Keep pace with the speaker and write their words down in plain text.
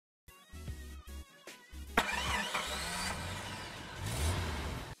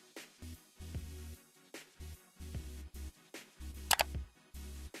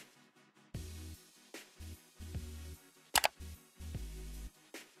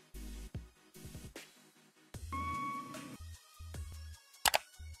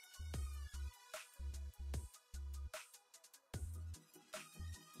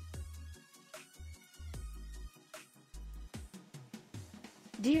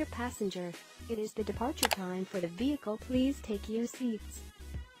Dear passenger, it is the departure time for the vehicle. Please take your seats.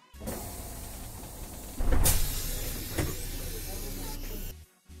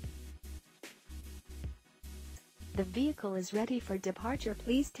 The vehicle is ready for departure.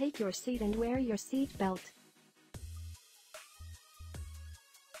 Please take your seat and wear your seat belt.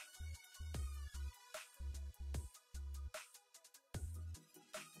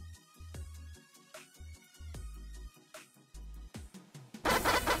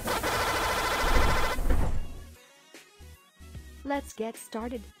 Let's get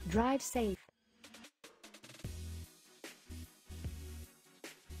started. Drive safe.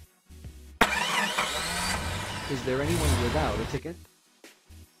 Is there anyone without a ticket?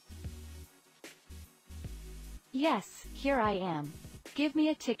 Yes, here I am. Give me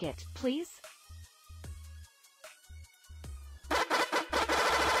a ticket, please.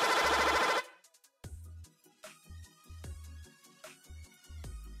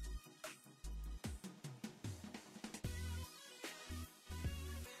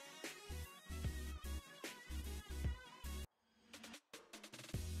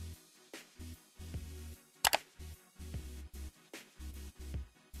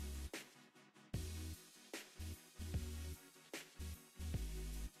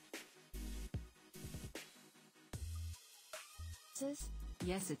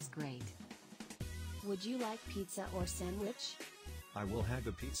 Yes, it's great. Would you like pizza or sandwich? I will have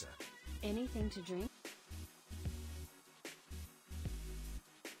a pizza. Anything to drink?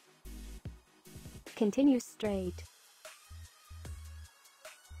 Continue straight.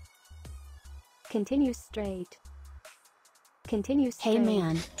 Continue straight. Continue straight. Hey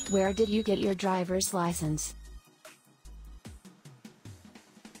man, where did you get your driver's license?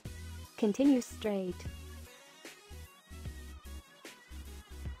 Continue straight.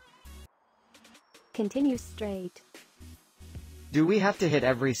 Continue straight. Do we have to hit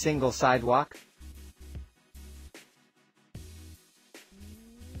every single sidewalk?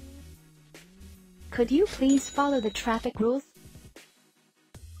 Could you please follow the traffic rules?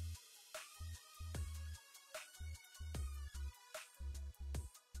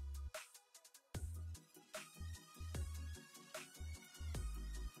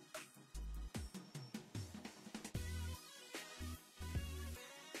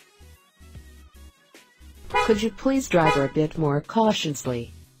 Could you please drive a bit more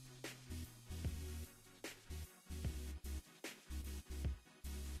cautiously?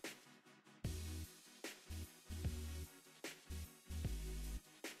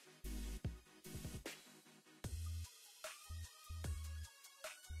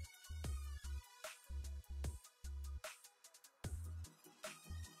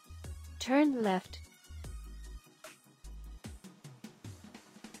 Turn left.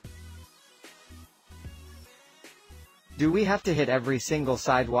 Do we have to hit every single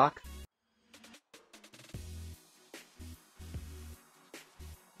sidewalk?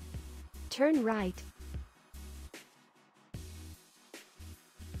 Turn right.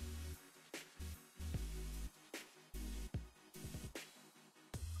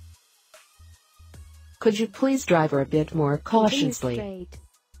 Could you please drive a bit more cautiously? Continue straight.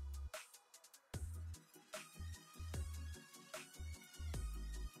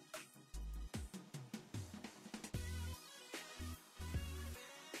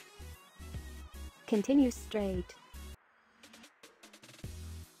 Continue straight.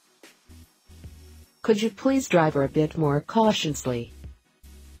 Could you please drive a bit more cautiously?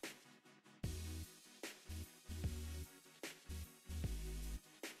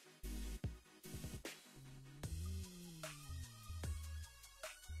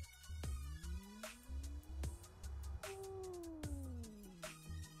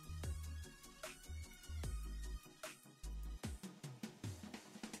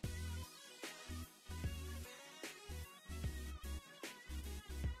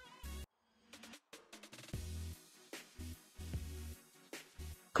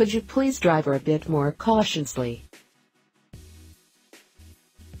 Could you please drive a bit more cautiously?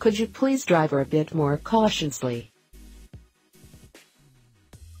 Could you please drive a bit more cautiously?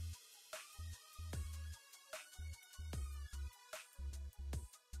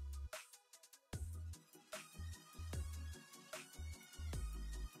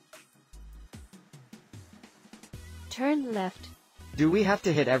 Turn left. Do we have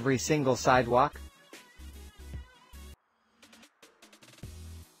to hit every single sidewalk?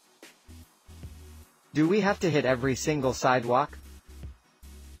 Do we have to hit every single sidewalk?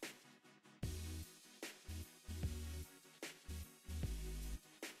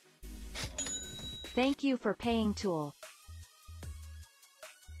 Thank you for paying toll.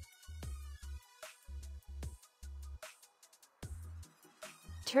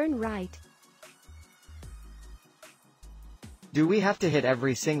 Turn right. Do we have to hit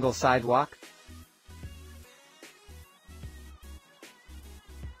every single sidewalk?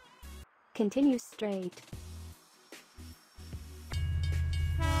 Continue straight.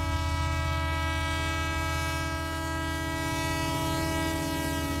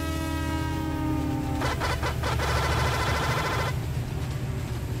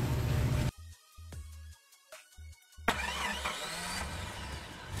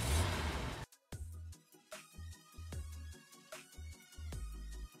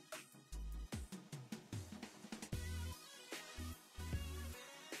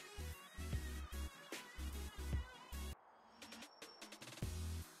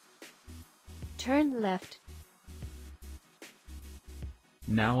 Turn left.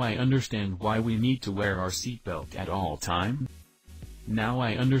 Now I understand why we need to wear our seatbelt at all time. Now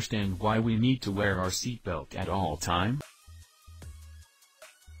I understand why we need to wear our seatbelt at all time.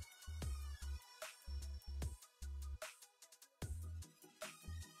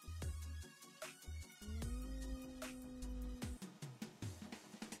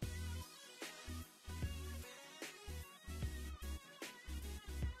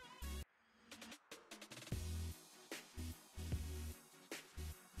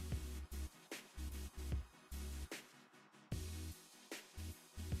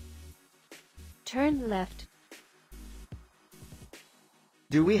 Turn left.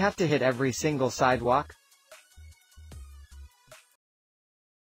 Do we have to hit every single sidewalk?